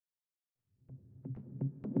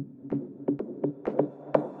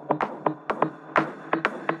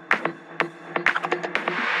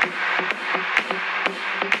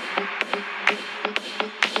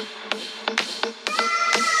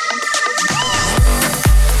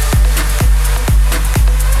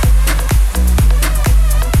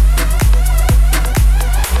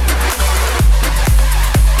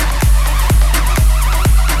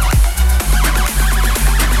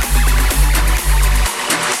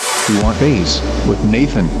You want bass with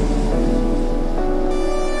Nathan.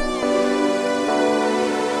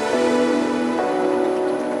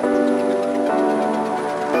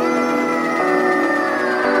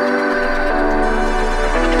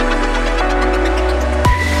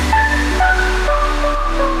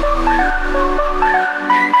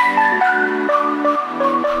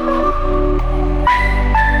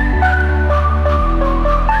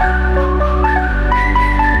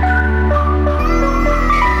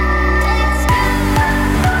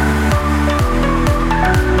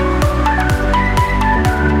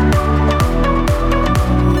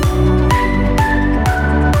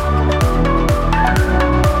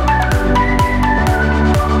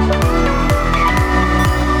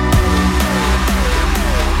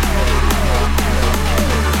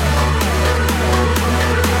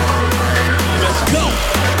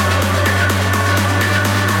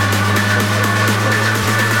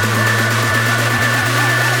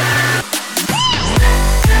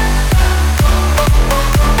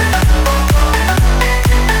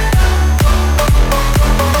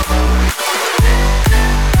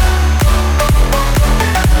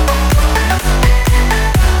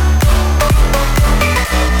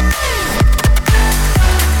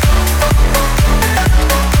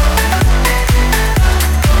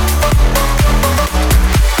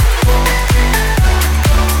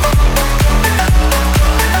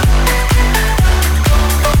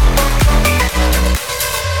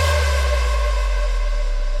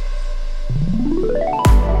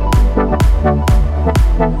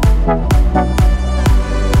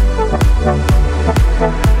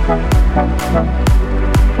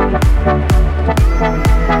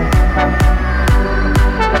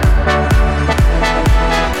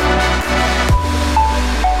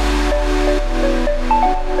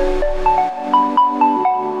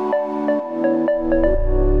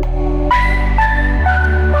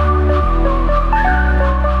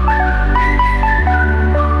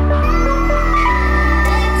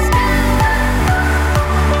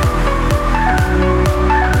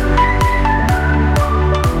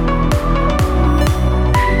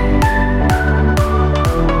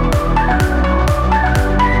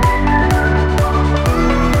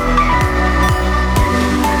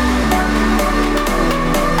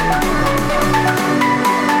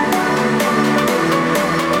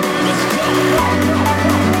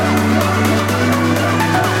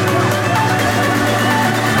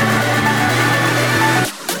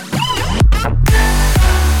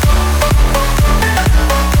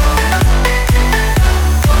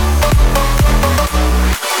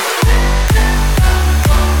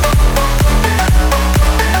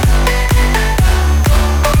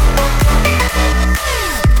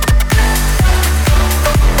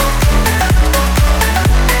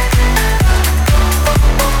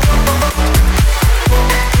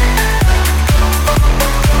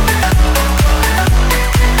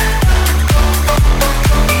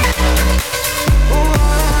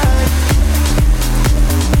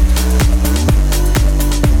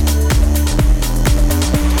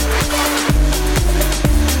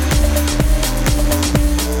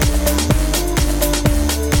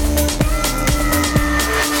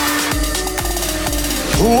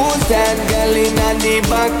 Who's that girl in the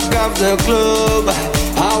back of the club?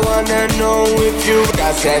 I wanna know if you.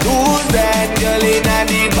 I said, who's that girl in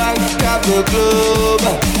the back of the club?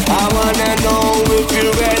 I wanna know if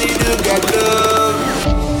you're ready to get love.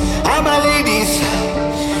 I'm a ladies,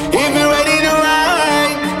 if you're ready to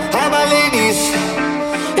ride. I'm a ladies,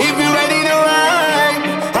 if you're ready to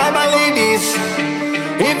ride. I'm a ladies,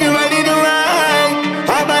 if you're ready to ride.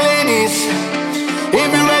 I'm a ladies, if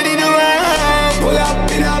you're ready to ride. Pull up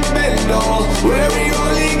in a bendo, where we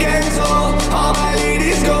only get so. All my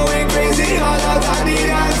ladies going crazy, all out on the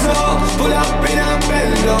dance floor. Pull up in a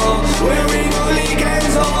bendo, where we only get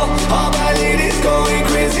so. All my ladies going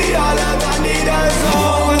crazy, all out on the dance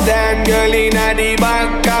floor. Who's that girl in the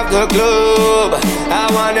back of the club? I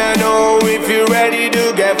wanna know if you're ready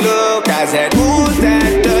to get looked. I said, who's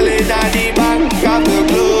that girl in the back of the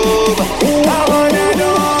club? I wanna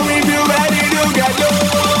know if you're ready to get looked.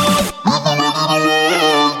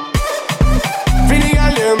 Feeling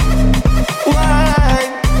all them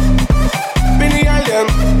wine, feeling all them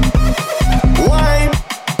wine,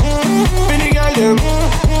 feeling all them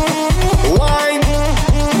wine,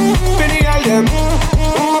 feeling all them wine.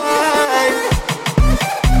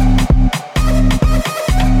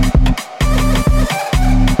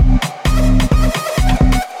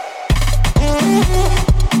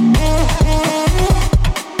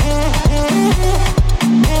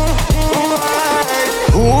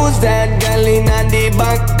 Who's that girl in the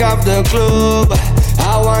back of the club?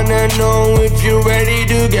 I wanna know if you're ready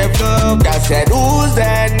to get get fucked. I said, who's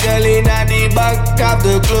that girl in the back of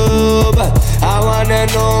the club? I wanna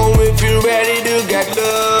know if you're ready to get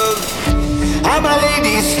love. I'm a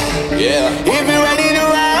ladies, yeah. If you're ready to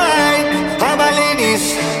ride, I'm a ladies.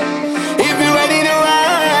 If you're ready to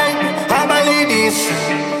ride, I'm a ladies.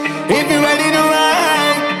 If you're ready to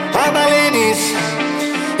ride, I'm a ladies.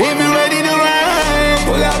 If you're ready to ride,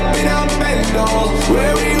 pull up in a bendo,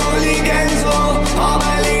 wearing hooligans, oh. All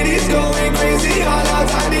my ladies going crazy, all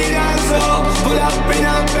out on the dance floor. Pull up in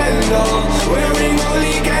a bendo, wearing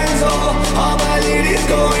hooligans, oh. All my ladies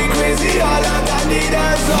going crazy, all out on the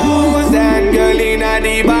dance floor. Who's that girl in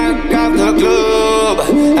the back of the club?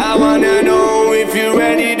 I wanna know if you're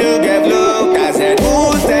ready to get looked. I said,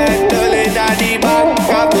 who's that girl in the back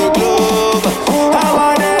of the club? I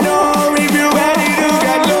wanna know if you're ready to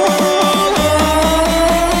get looked.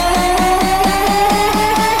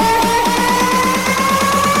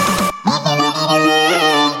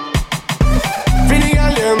 Feeling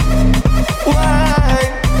all them,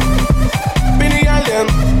 wine. Feeling all them,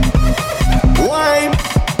 wine.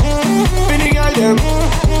 Feeling all them,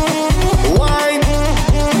 wine.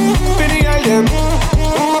 Feeling all them,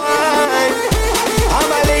 wine. All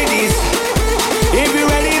my ladies, if you're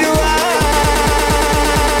ready to ride.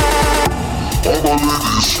 All my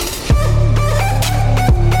ladies.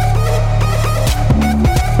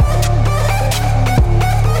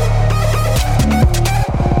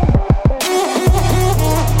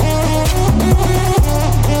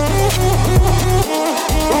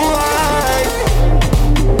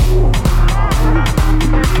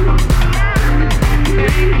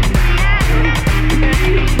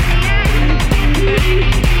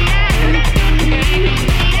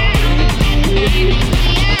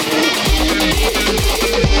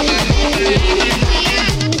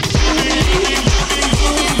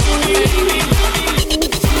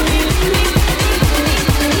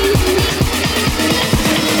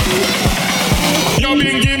 Yo,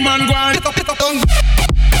 Bingy man, go on.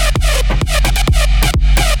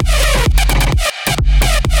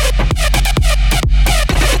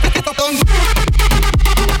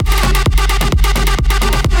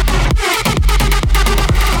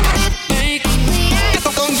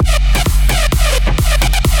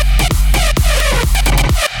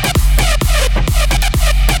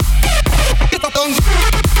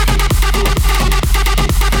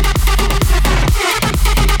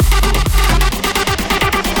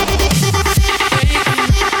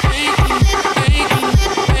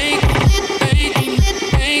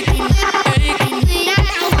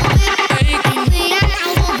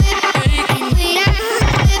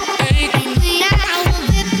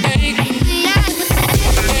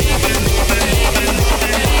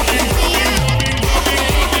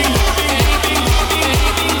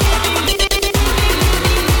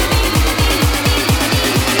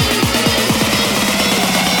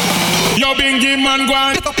 Yo, Bingy man, go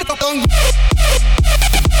on.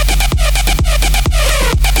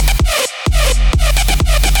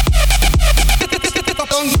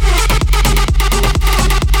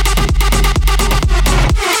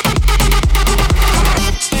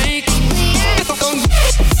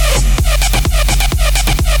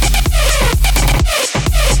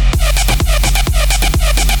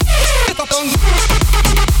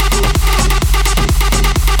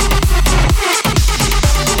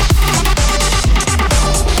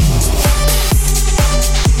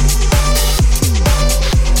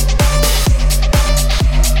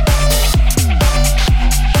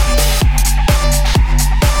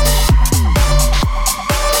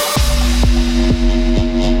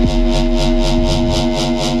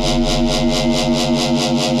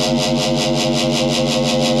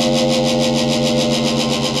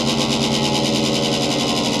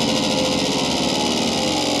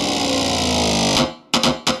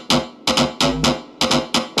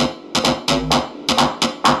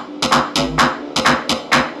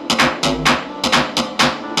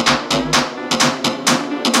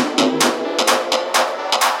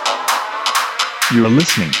 You're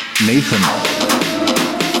listening, Nathan.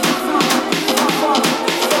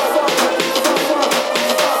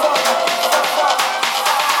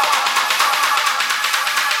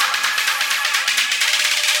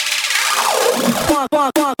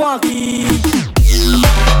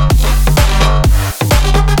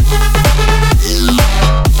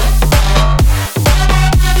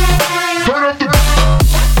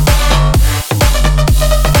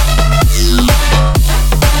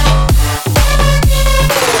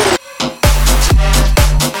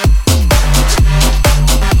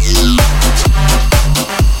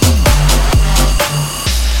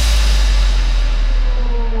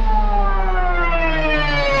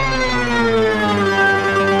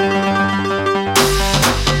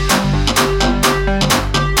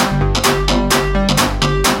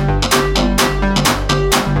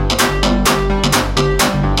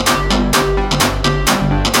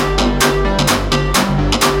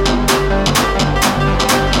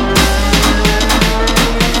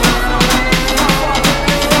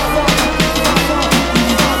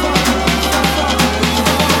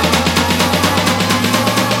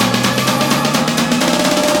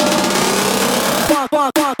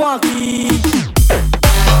 party.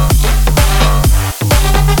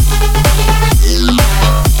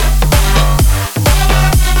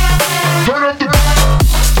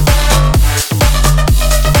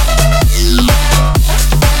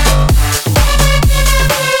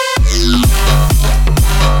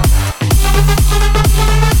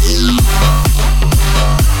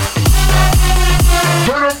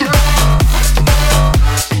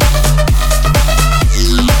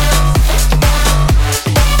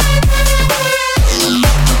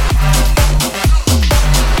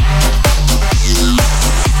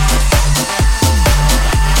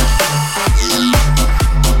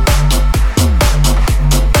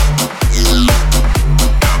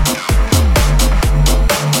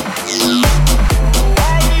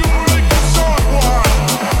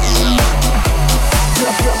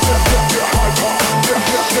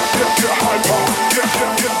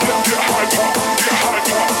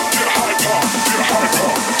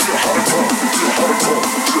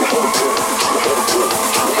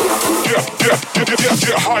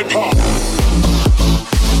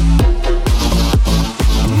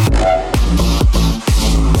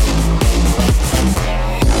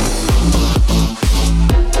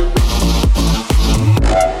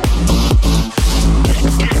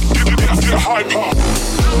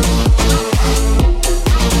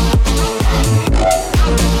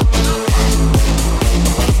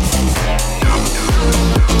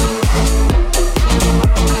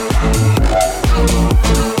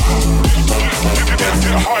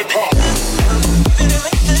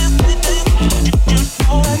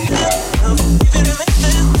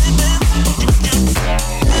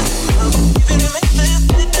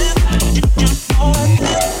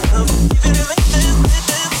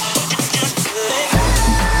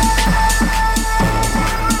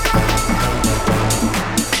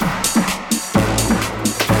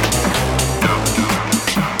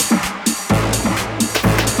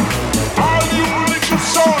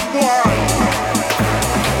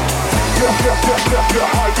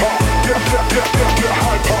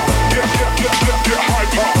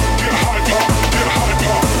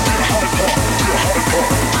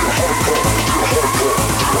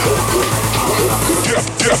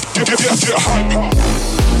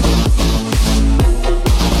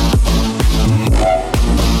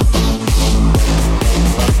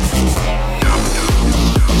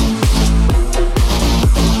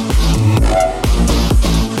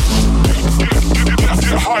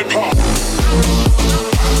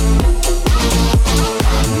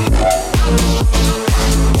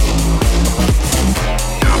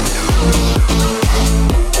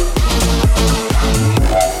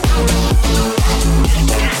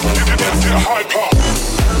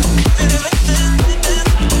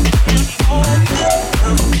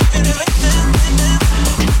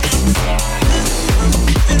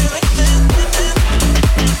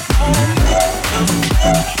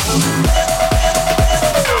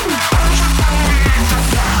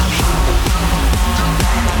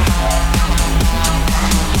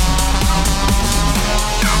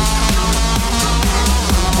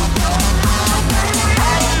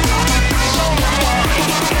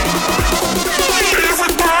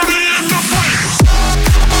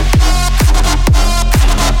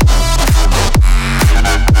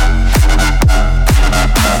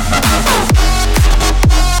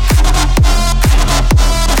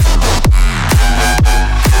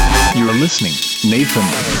 Listening,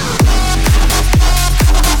 Nathan.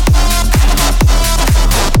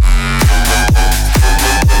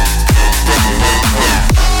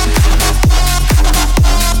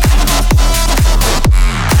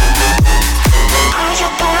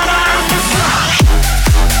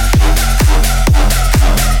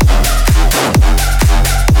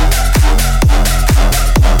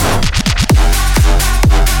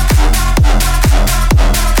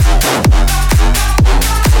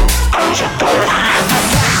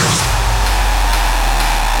 Hyper.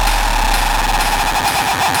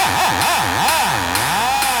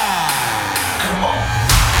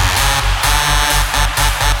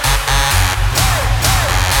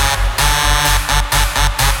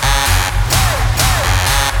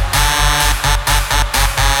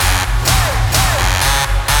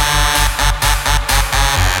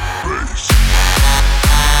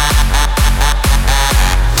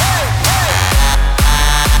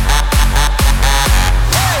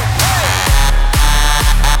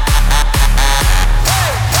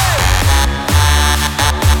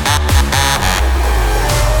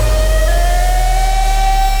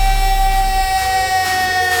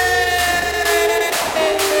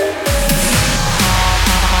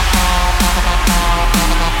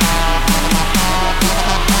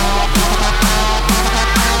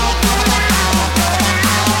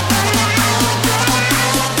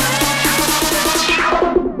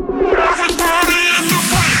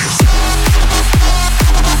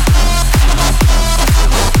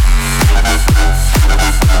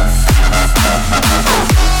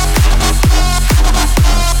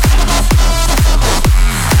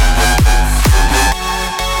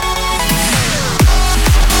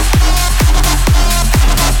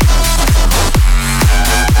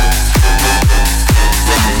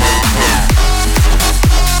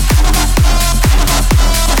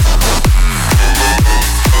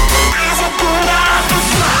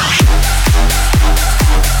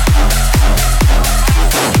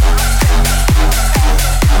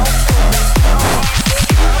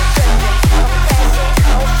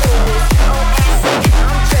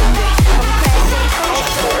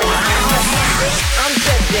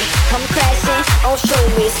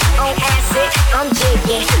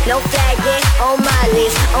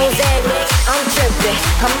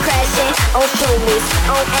 I'm crashing on shroomies,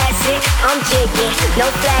 on acid, I'm jigging, no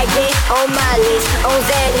flagging, on Molly's, on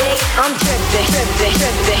Xanax, I'm tripping, tripping,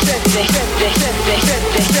 tripping, tripping, tripping, tripping,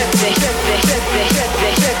 tripping, tripping, tripping, tripping,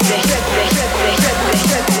 tripping,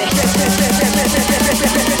 tripping, tripping, tripping, tripping.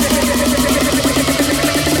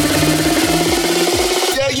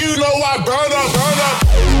 Yeah, you know I burn up, burn up.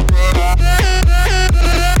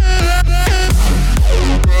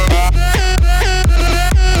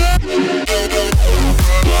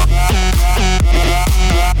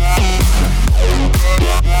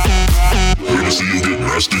 When I see you get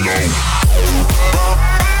nasty now.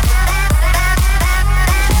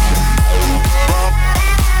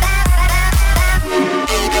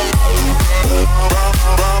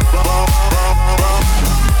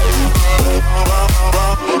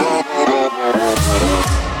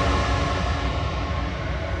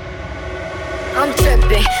 I'm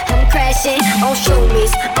tripping, I'm crashing on shroomies,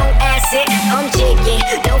 on acid, I'm jigging,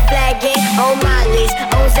 no flagging, on Molly's,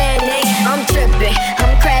 on Xanax, I'm tripping,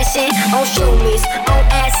 I'm crashing on shroomies, on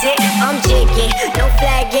acid, I'm jigging, no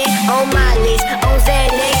flagging, on Molly's, on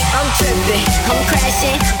Xanax, I'm tripping, I'm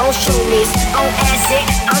crashing on shroomies, on acid,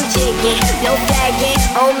 I'm jigging, no flagging,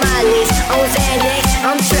 on Molly's, on Xanax,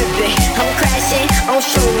 I'm tripping, I'm crashing on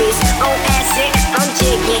shroomies, on acid, I'm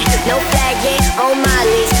jigging, no flagging, on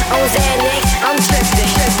Molly's, on Xanax, I'm tripping,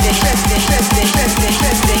 tripping, tripping, tripping, tripping, tripping, tripping,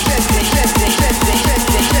 tripping, tripping, tripping,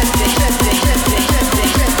 tripping, tripping,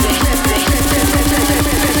 tripping,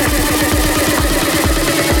 tripping.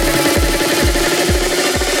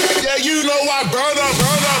 Yeah, you know I burn up,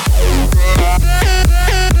 burn up.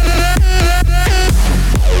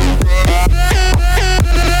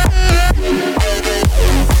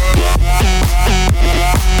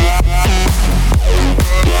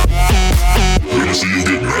 When I see you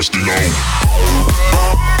get nasty now.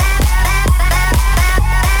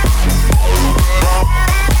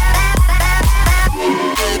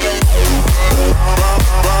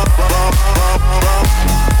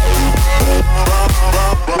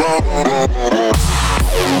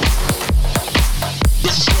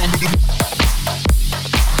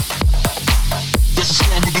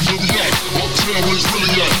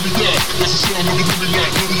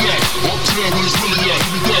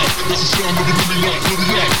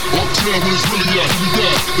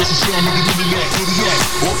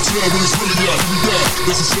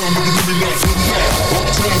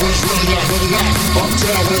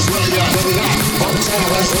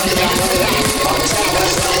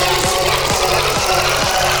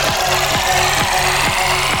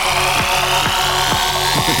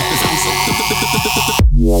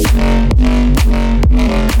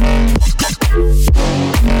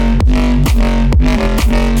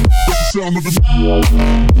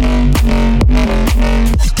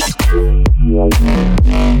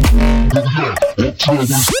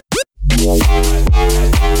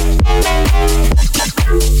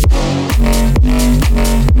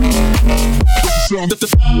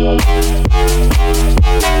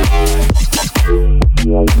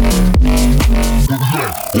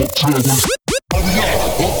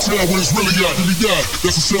 Uptown where it's really at, give me that.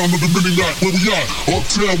 That's the sound of the mini night where we at.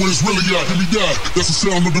 Uptown where it's really at, give me that. That's the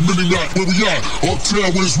sound of the mini night where we at. Uptown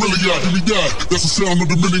where it's really at, give me that. That's the sound of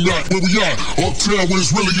the mini night where we at. Uptown where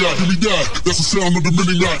it's really at, give me that. That's the sound of the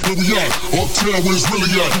mini night where we at. Uptown where it's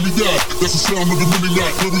really at, give me that. That's the sound of the mini night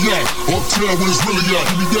where we at. Uptown where it's really at,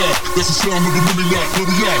 give me that. That's the sound of the mini night where we at. Uptown where it's really at, give me that. That's the sound of the mini night where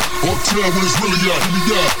we at. Uptown where it's really at, give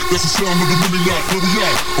me that. That's the sound of the mini night where we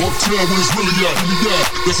at. Uptown where it's really at, where we at.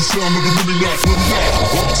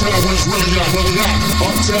 Uptown where it's really at, where we at.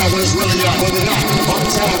 Uptown where it's really at, where we at.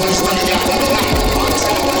 Uptown where it's really at, where we at.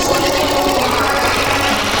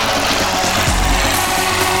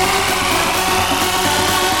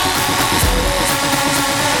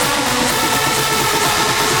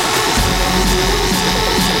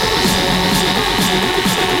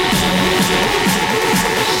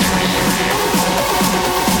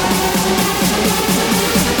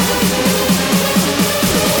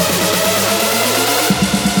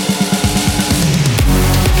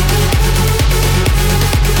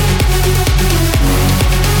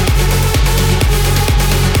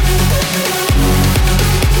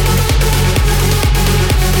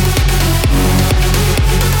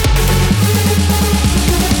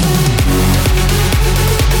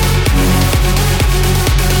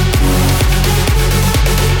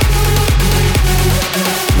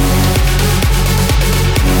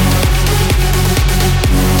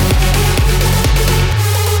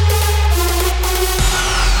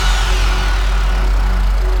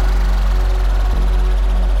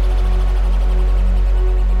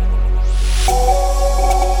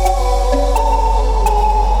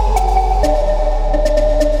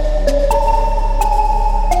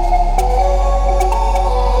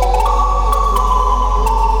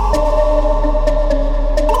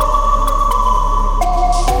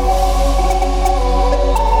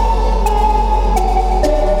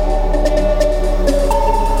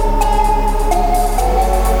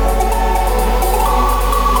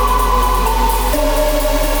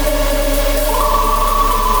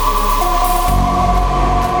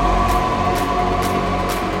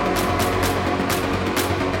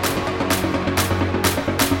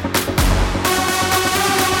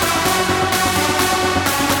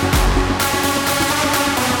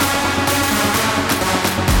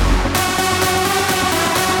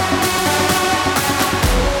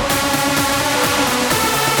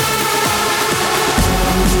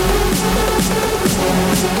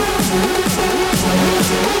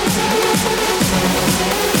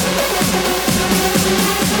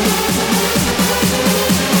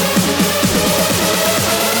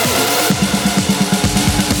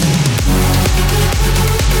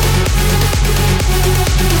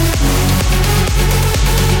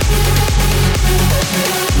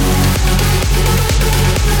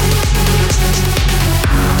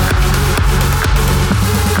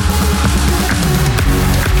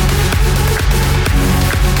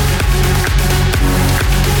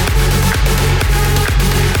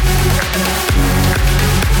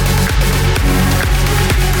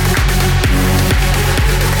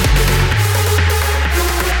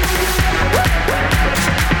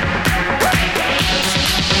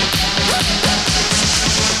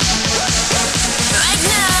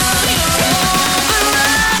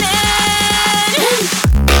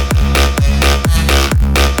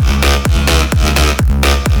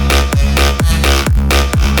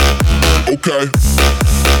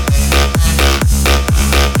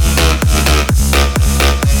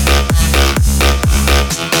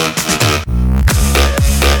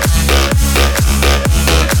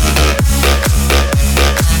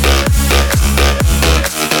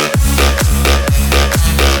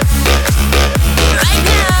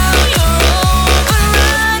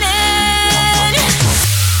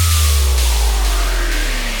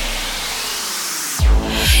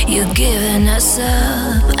 us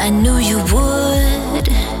up, I knew you would.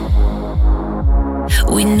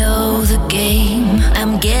 We know the game,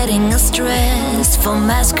 I'm getting us dressed for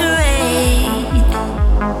masquerade.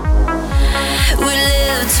 We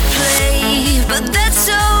live to play, but that's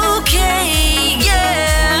okay,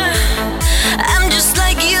 yeah. I'm just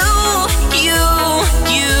like you,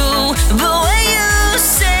 but when you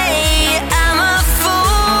say I'm a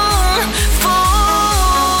fool,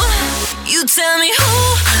 you tell me who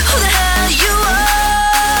the hell you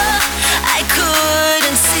are. I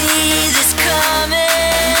couldn't see this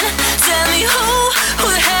coming. Tell me who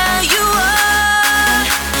the hell you are.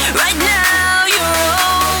 Right now you're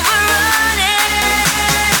overrunning.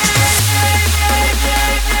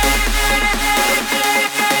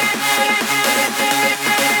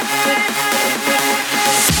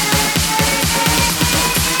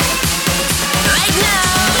 Right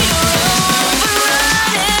now you're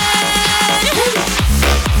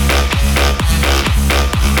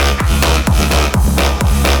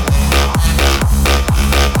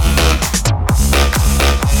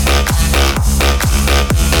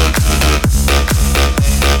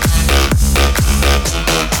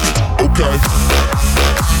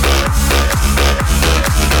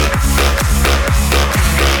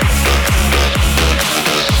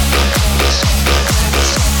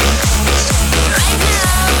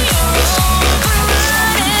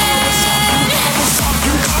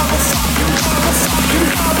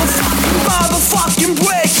motherfucking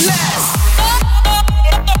breakless.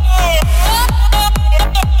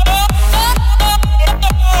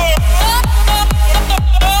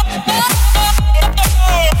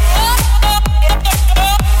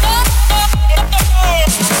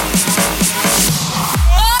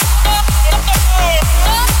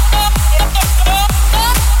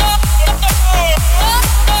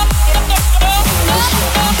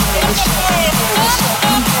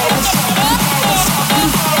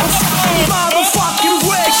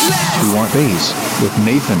 You want bass with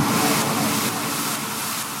Nathan.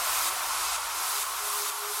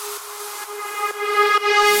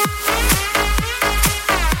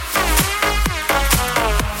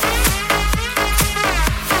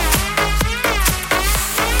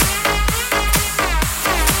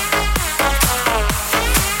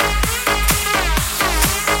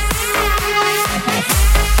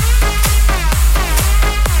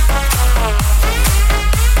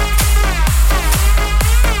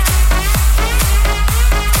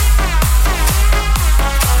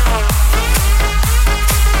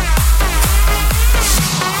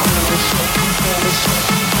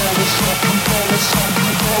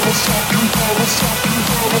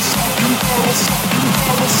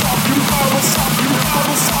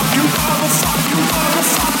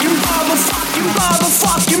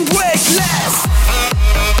 Motherfucking breakless.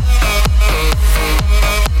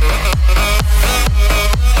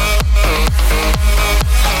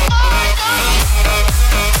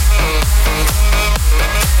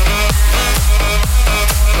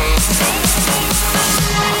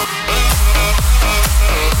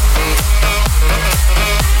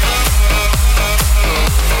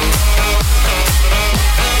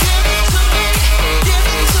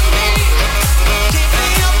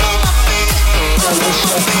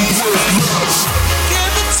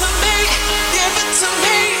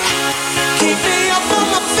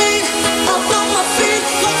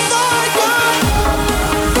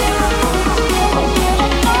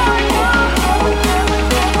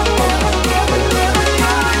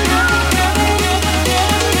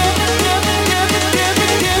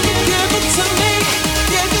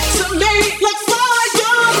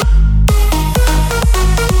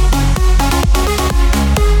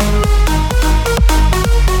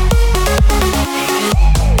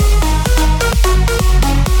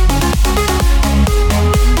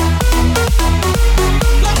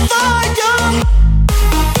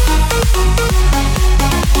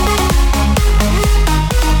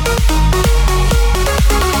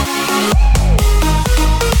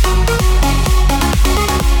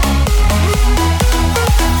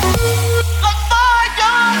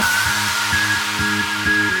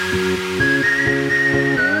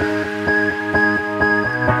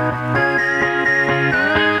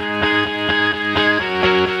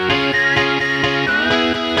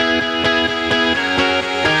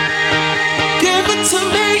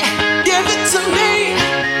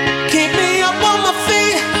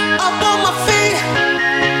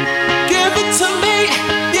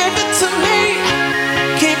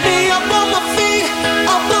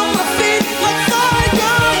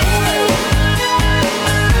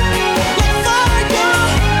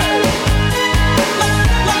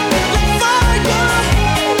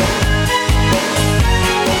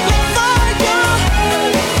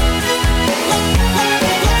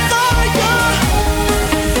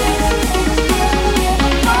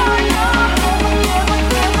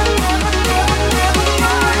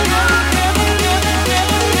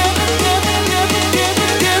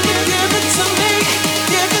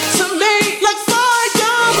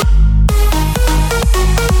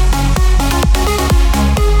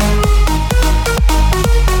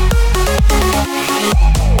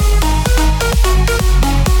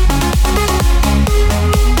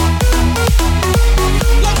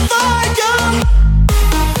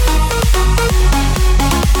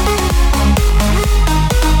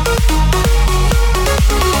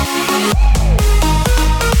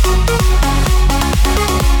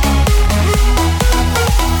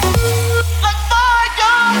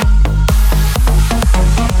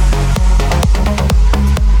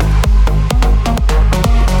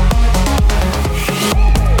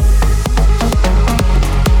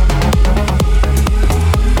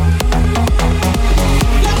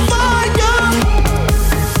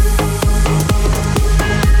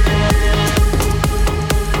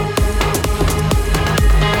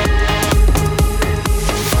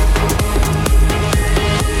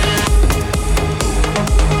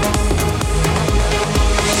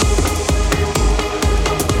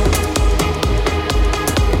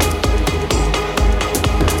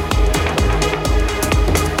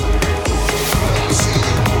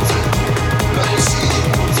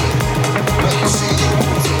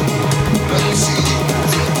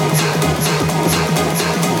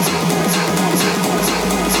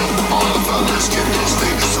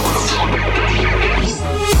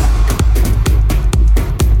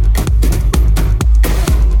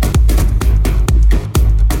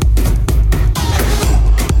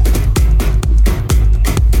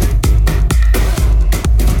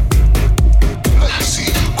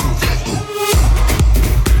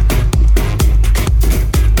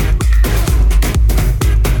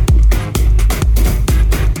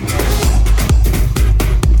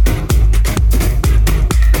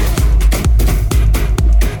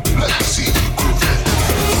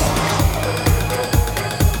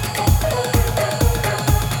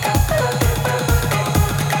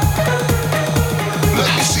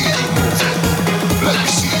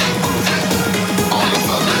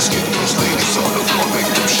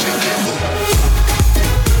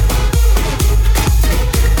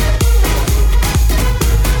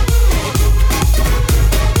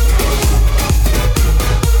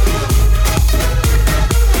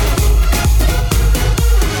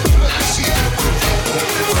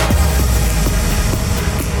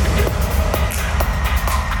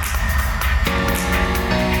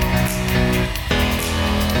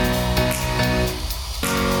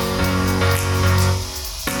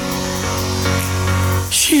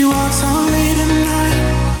 She walks on me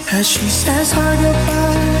tonight as she says her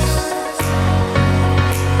goodbyes.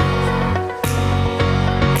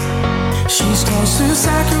 She's close to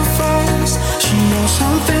sacrifice. She knows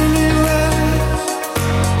something ain't right.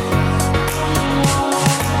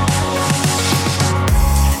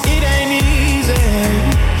 It ain't easy,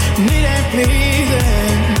 and it ain't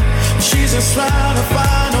pleasing. She's just trying to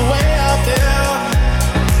find a way out there.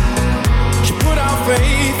 She put our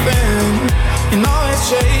faith in all it's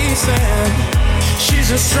chasing. She's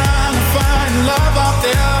just trying to find love out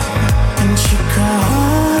there. And she cries,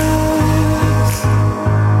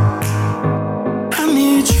 I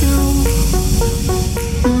need you.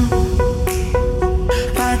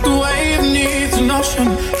 Like the wave needs an ocean,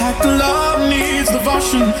 like the love needs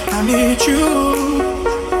devotion. I need you.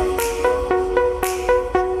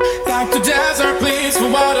 Like the desert pleads for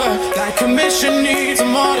water, like a mission needs a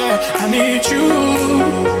mortar. I need you.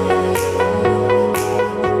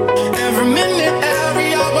 Every minute,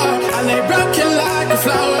 every hour, I lay broken like a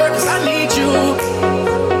flower. 'Cause I need you.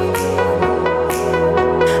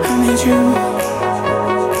 I need you.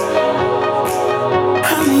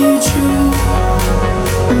 I need you.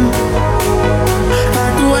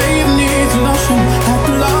 Like the wave needs an ocean, like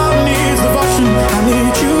the love needs devotion. I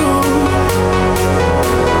need you.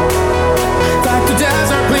 Like the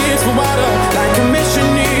desert bleeds for water, like a mission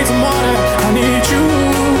needs a mortar. I need you.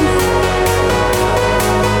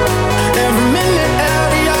 Every minute,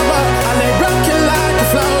 every hour, I lay broken like a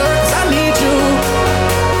flower. 'Cause I need you.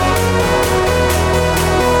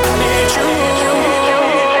 I need you.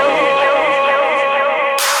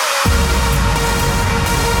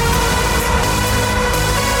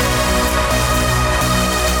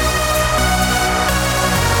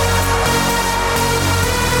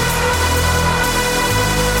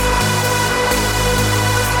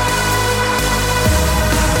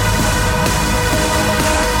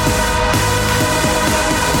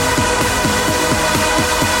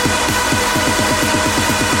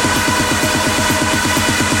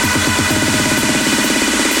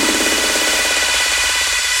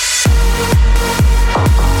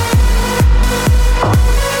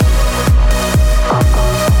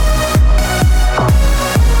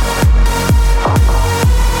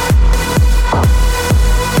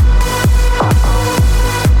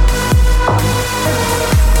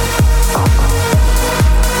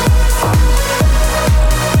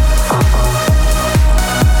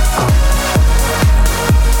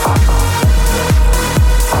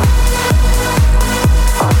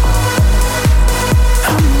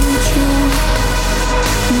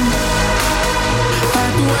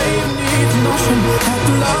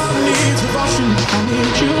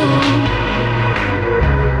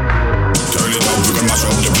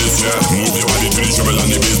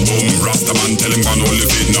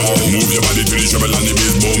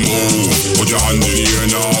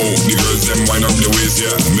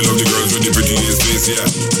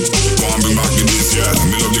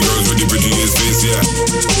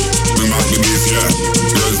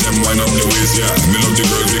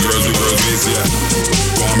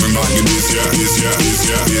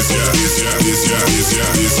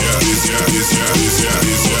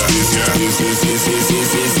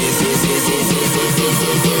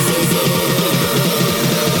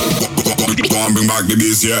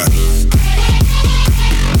 Yeah.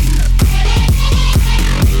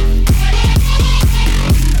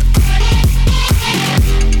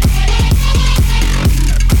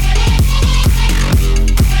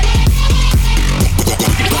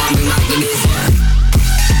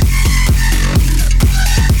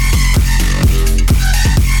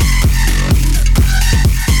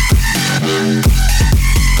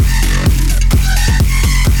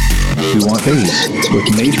 You want Bass with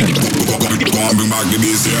Nathan.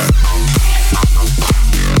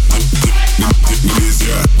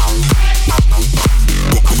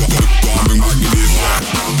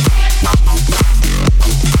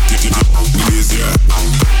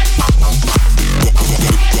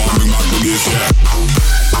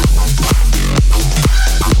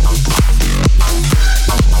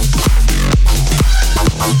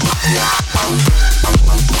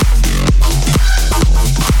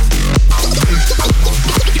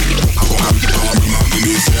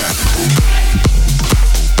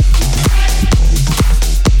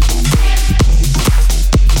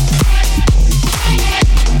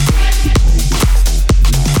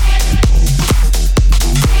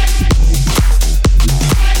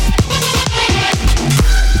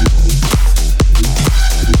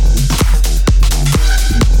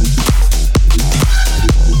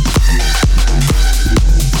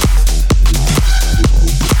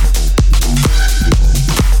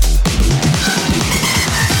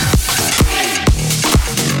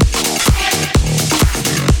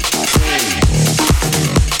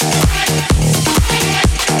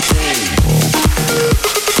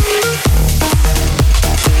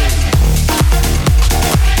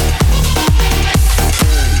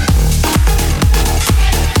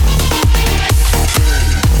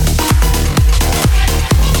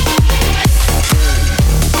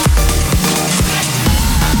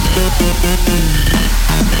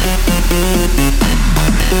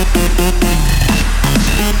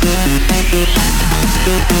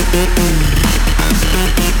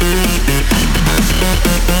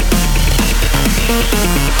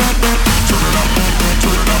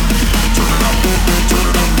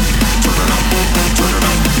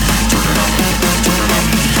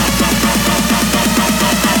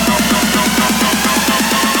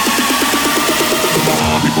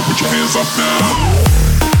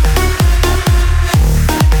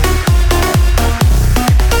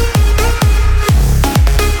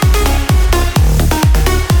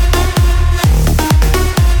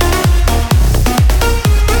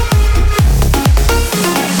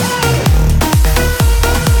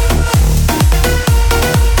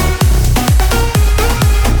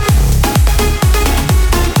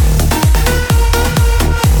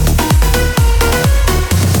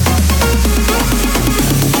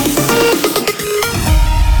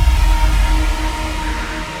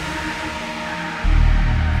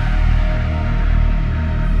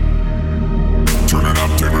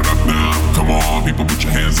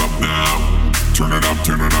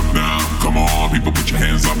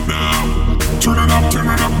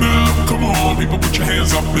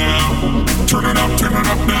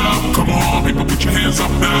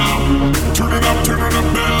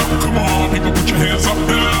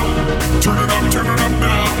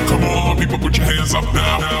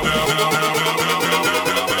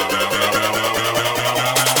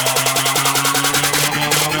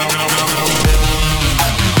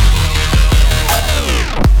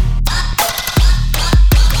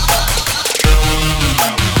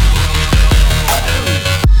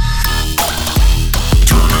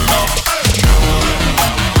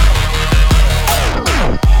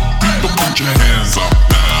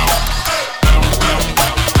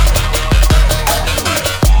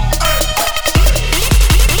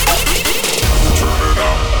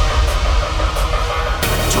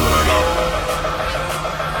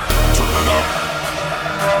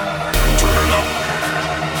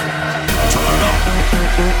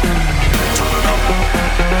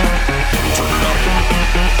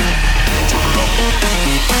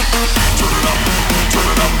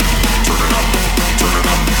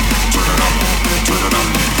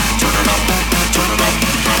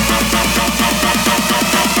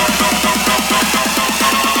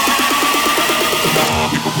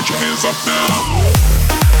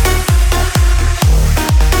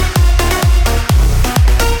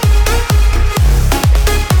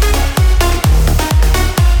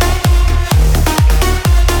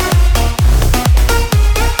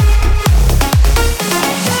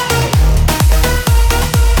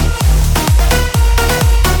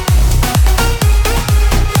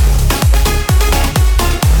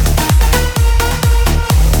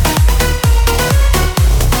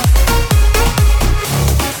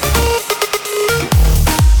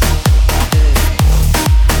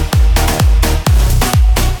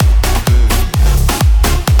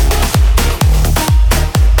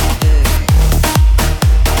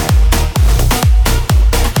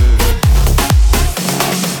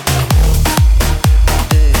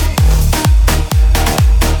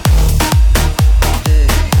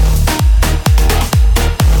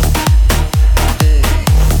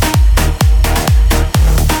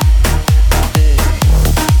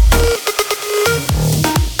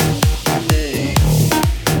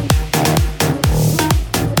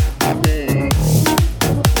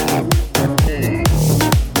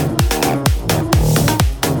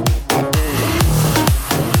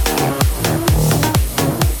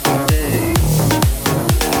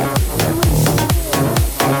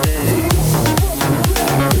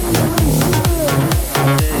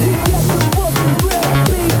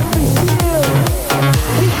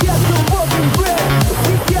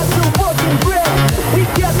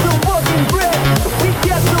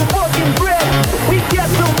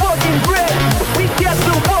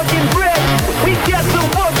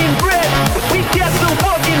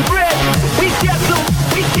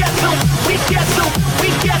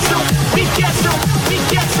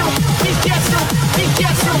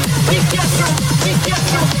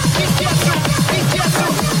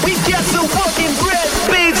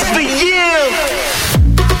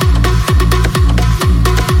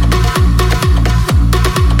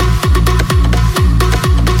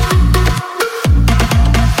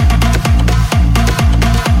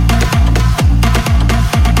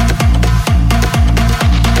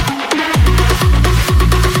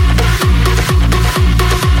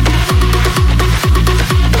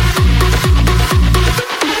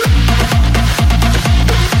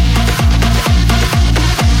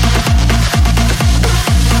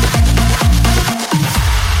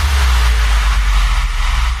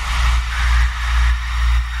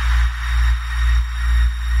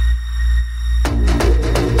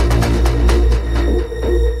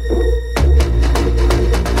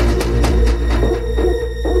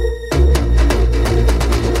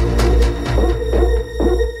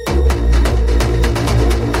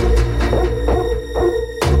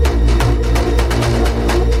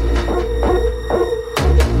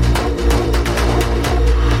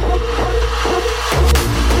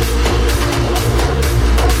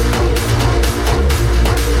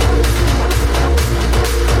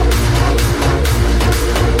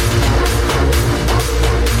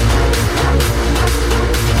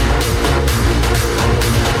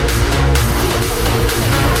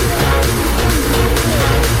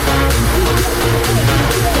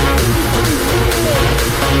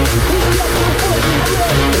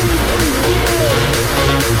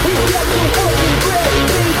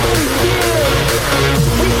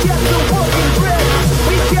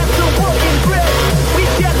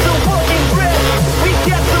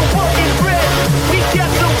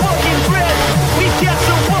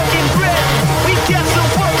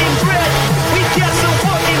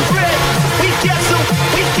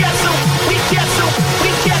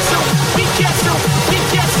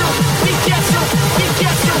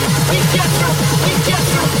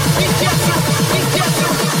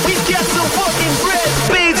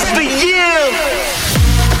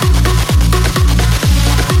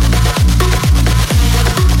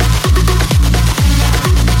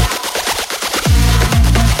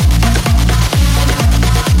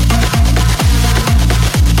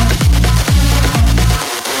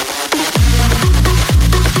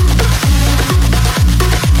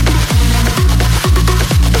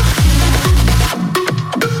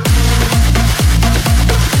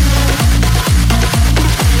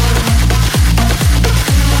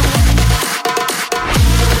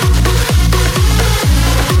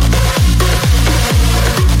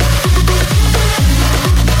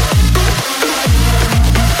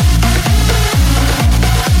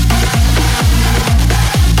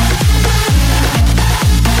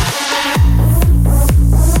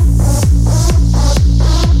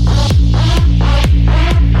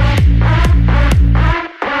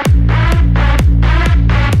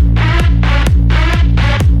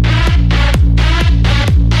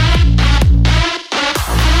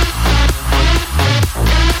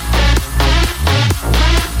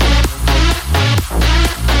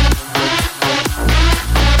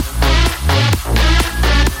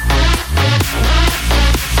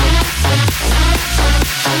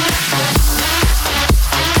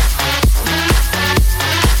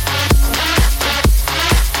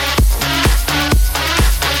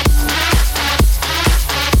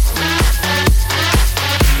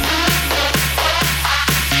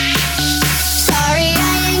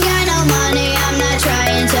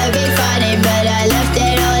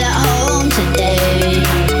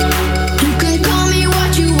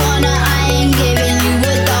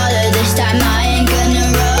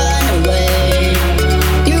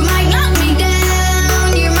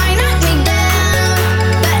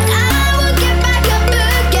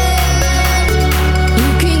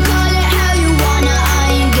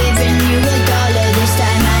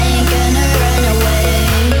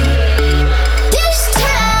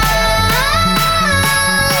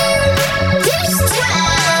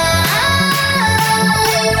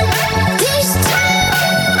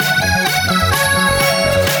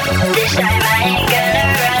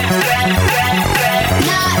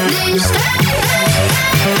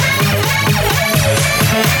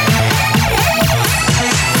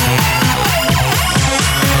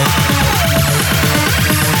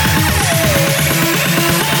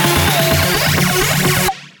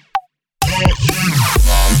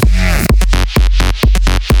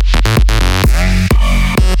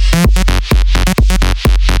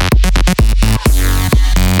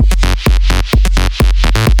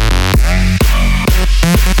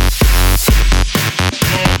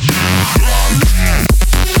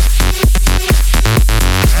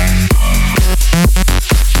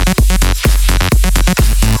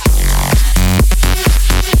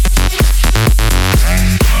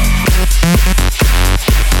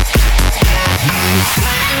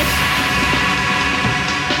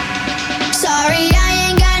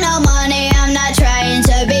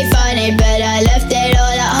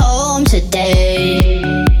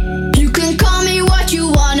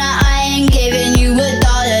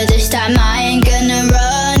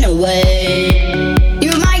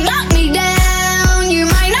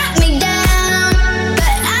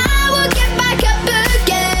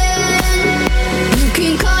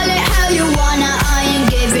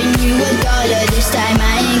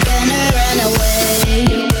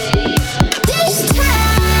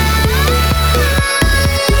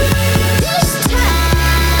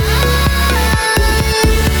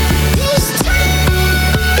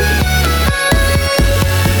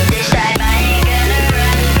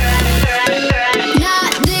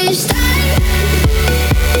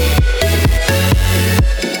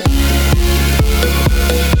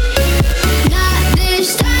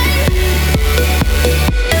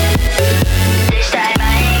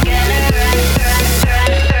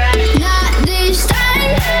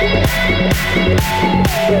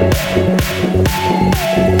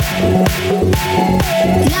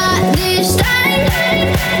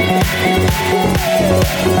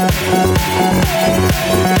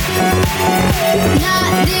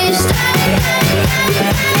 Not this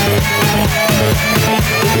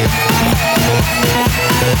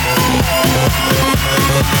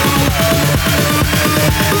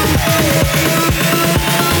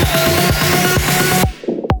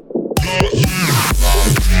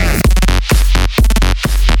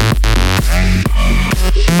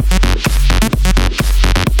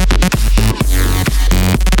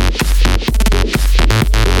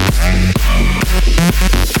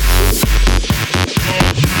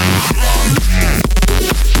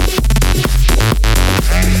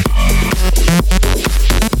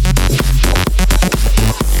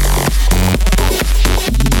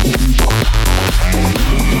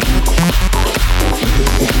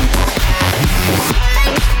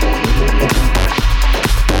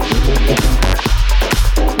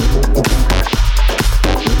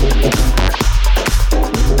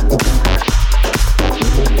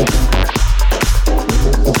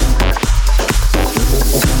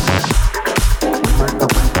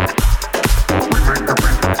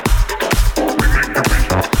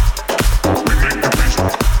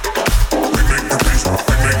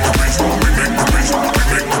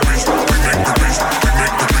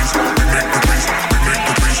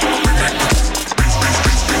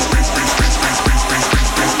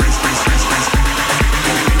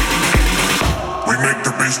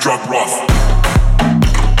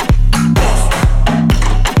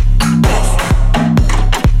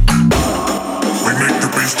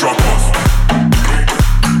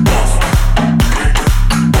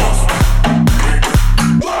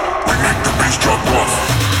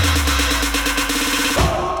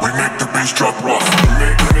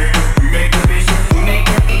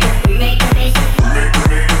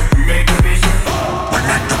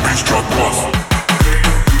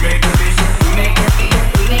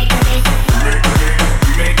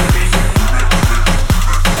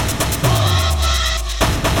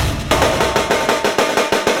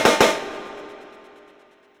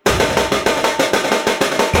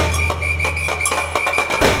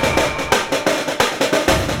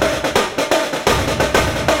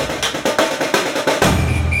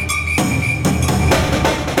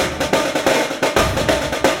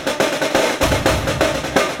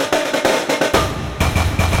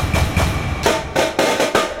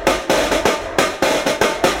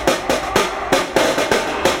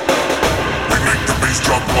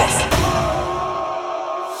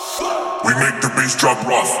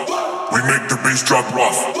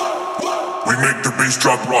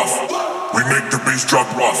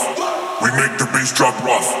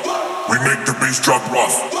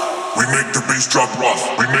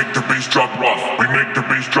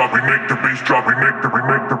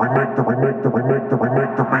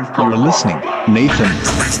You're listening, Nathan.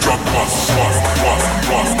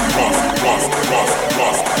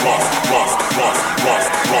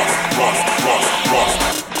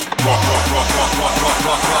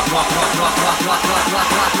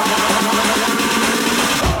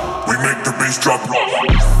 We make the bass drop rough.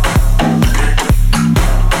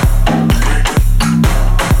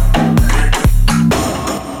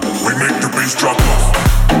 We make the bass drop rough.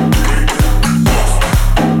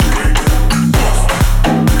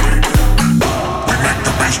 We make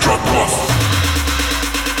the bass drop rough.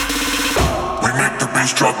 We make the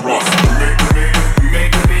bass drop rough.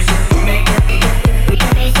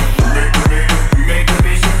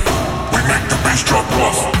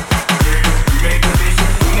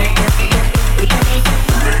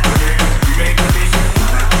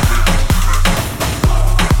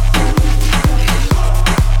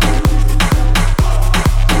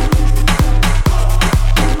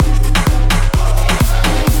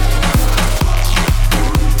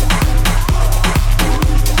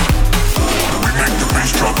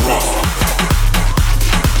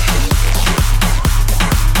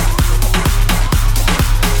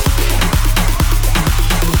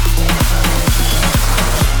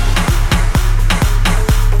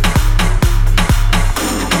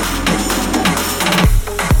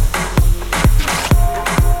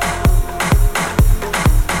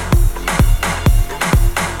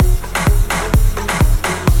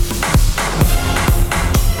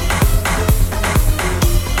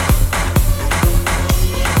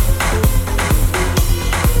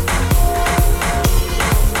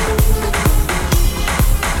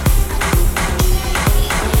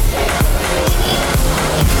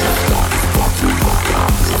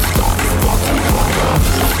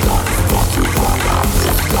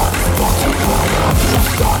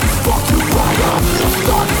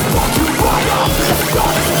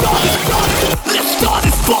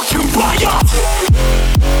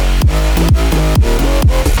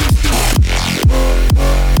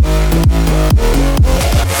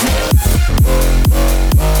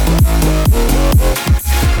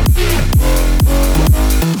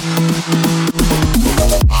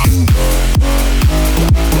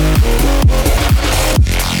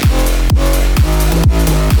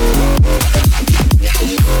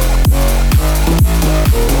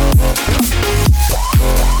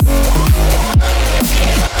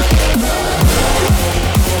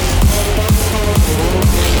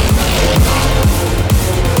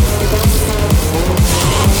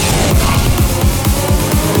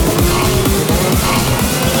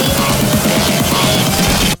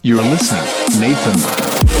 are listening, Nathan.